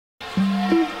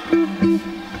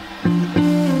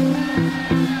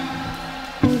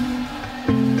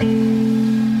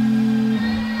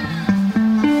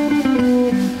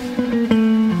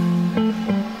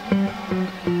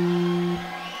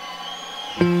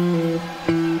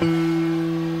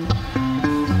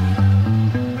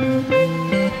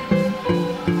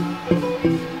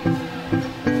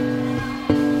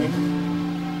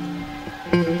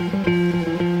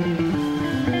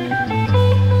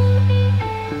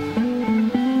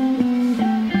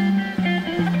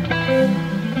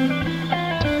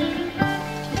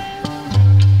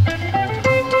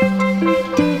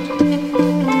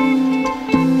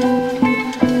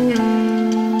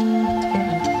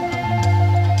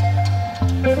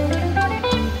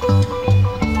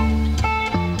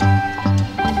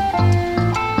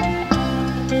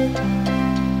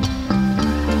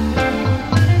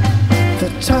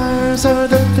Tires are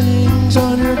the things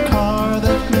on your car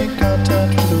that make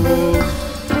contact with the road.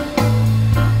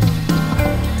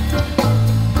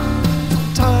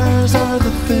 Tires are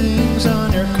the things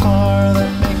on your car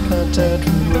that make contact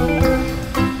with the road.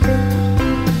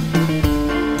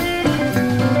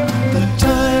 The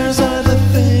tires are the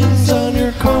things on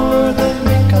your car that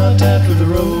make contact with the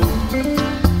road.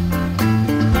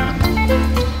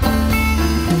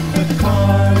 The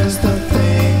car is the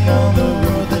thing on the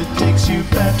road that takes you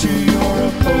back to your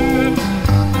abode.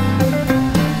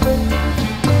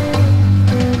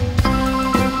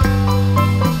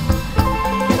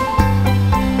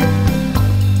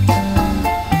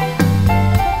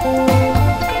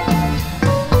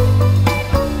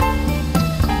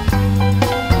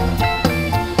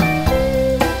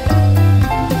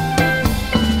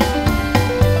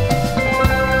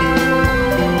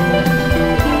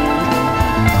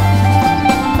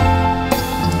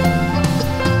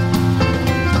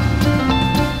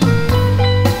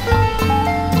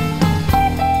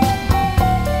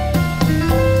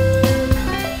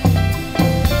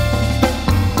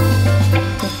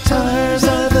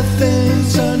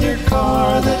 Things on your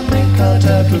car that make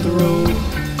contact with the road.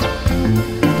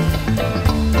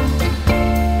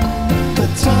 The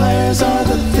tires are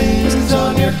the things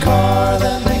on your car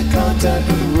that make contact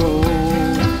with the road.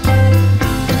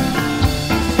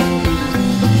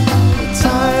 The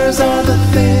tires are the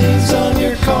things on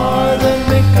your car that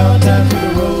make contact with the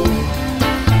road.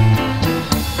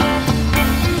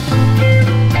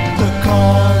 The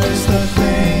car is the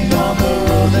thing on the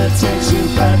road that takes you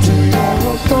back to your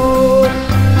abode.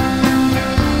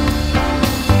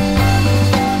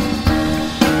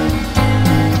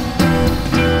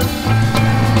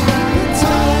 The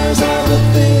tires are the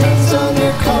things on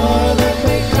your car that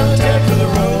make contact with the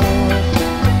road.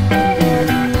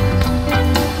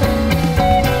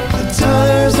 The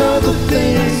tires are the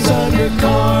things on your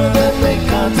car that make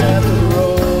contact with the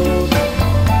road.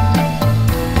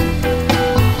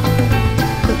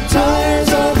 The tires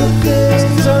are the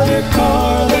things on your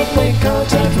car that make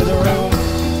contact with the road.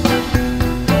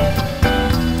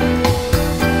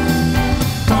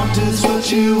 Pumped is what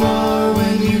you are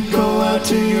when you go out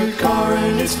to your car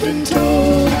and it's been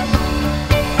towed.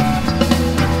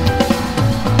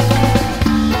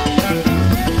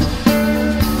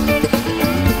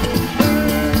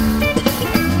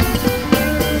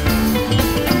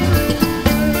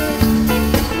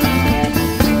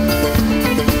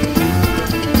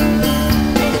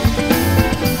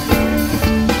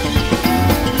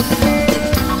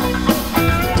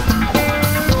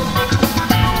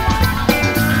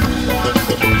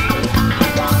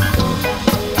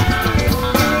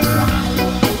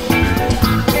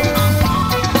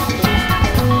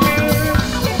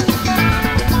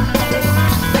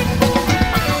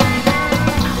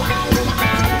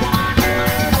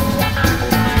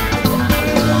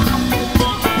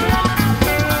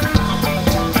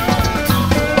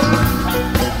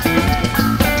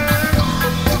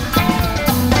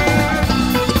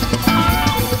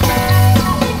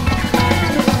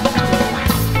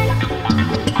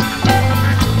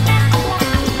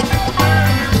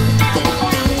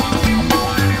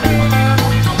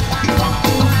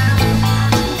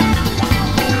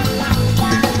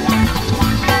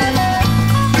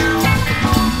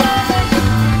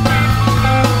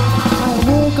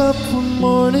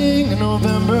 Morning in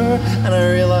November, and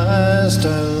I realized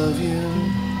I love you.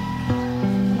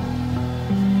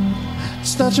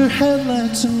 It's not your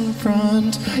headlights in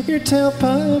front, your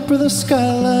tailpipe, or the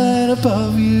skyline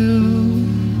above you.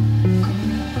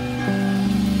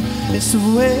 It's the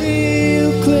way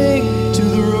you cling to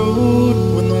the road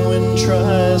when the wind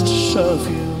tries to shove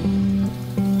you.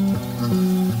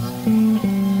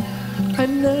 I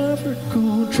never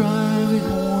go driving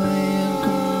away and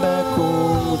come back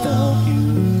home without you.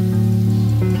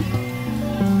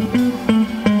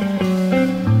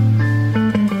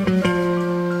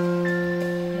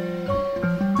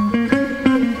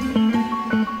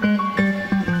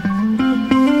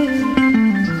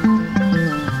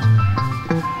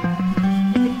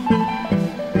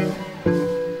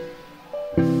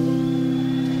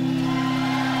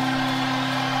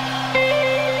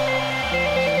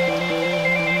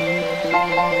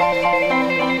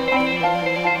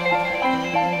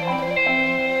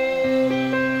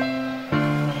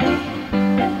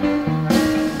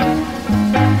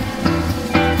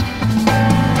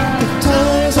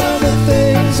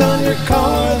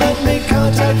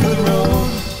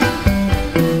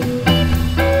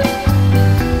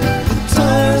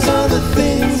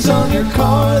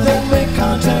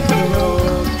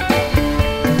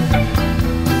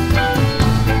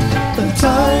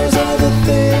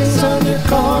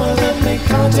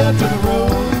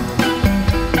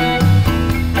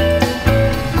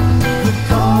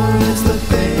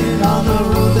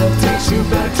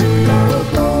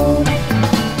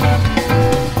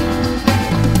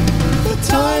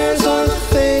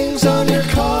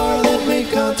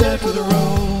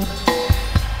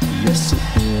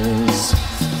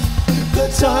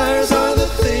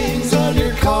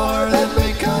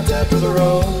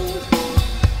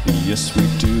 Yes, we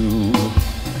do.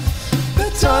 The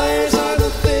tires are the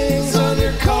things on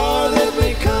your car that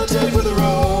make contact with the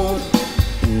road.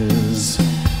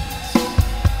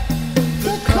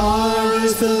 The car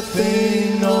is the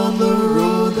thing on the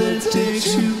road that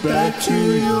takes you back to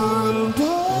your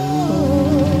abode.